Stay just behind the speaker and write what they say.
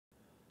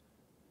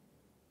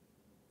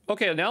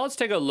Okay, now let's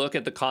take a look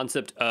at the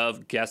concept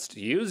of guest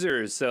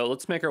users. So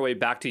let's make our way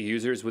back to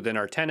users within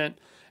our tenant.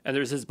 And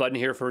there's this button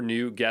here for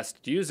new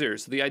guest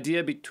users. So the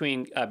idea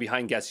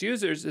behind guest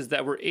users is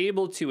that we're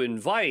able to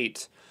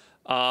invite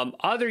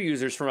other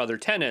users from other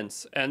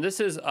tenants. And this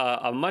is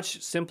a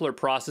much simpler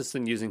process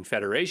than using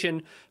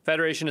federation.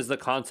 Federation is the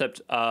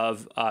concept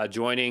of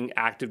joining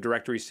Active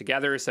Directories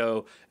together.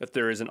 So if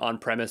there is an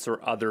on-premise or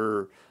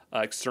other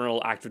external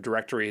Active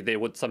Directory, they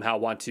would somehow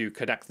want to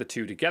connect the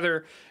two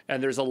together.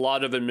 And there's a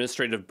lot of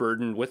administrative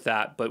burden with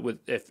that. But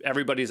if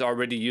everybody's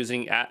already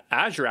using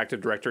Azure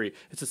Active Directory,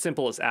 it's as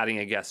simple as adding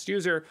a guest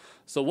user.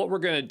 So what we're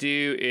going to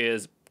do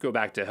is go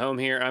back to home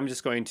here. I'm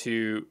just going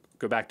to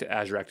go back to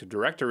Azure Active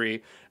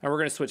Directory, and we're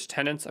going to switch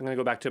tenants. I'm going to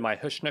go back to my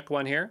Hushnook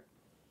one here.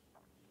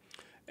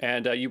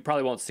 And you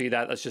probably won't see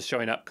that. That's just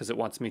showing up because it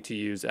wants me to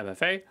use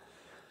MFA.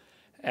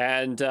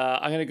 And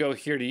I'm going to go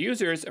here to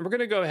users, and we're going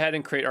to go ahead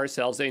and create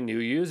ourselves a new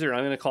user.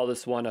 I'm going to call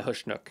this one a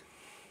Hushnook.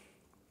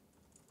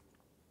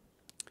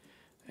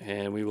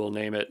 And we will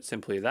name it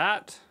simply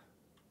that.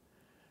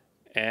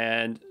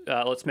 And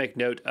let's make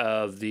note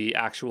of the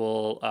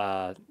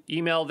actual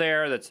email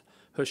there. That's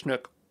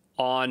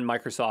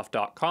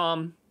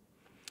hushnook@microsoft.com.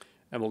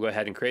 And we'll go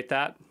ahead and create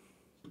that.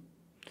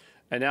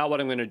 And now what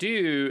I'm going to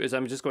do is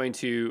I'm just going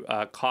to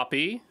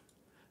copy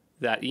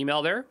that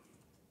email there.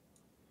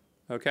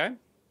 Okay.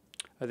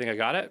 I think I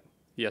got it.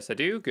 Yes, I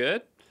do.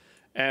 Good.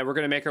 And we're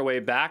going to make our way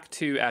back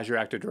to Azure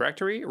Active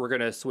Directory. We're going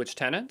to switch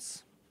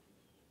tenants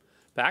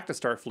back to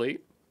Starfleet.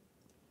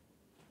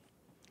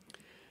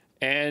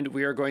 And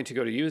we are going to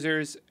go to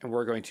users, and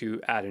we're going to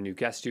add a new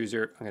guest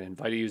user. I'm going to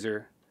invite a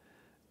user,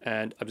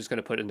 and I'm just going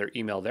to put in their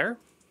email there.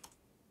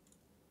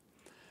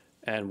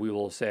 And we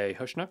will say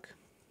Hushnook.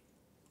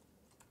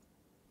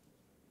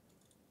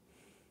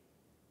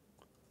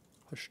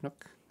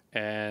 Hushnook.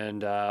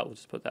 And we'll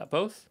just put that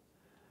both.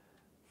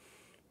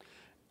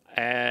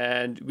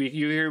 And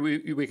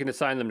we can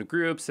assign them to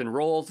groups and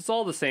roles. It's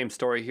all the same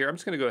story here. I'm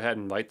just going to go ahead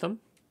and invite them.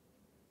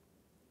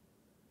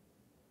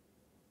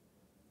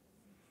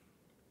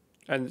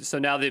 And so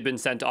now they've been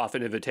sent off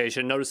an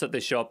invitation. Notice that they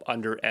show up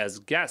under as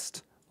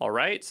guest. All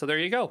right, so there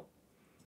you go.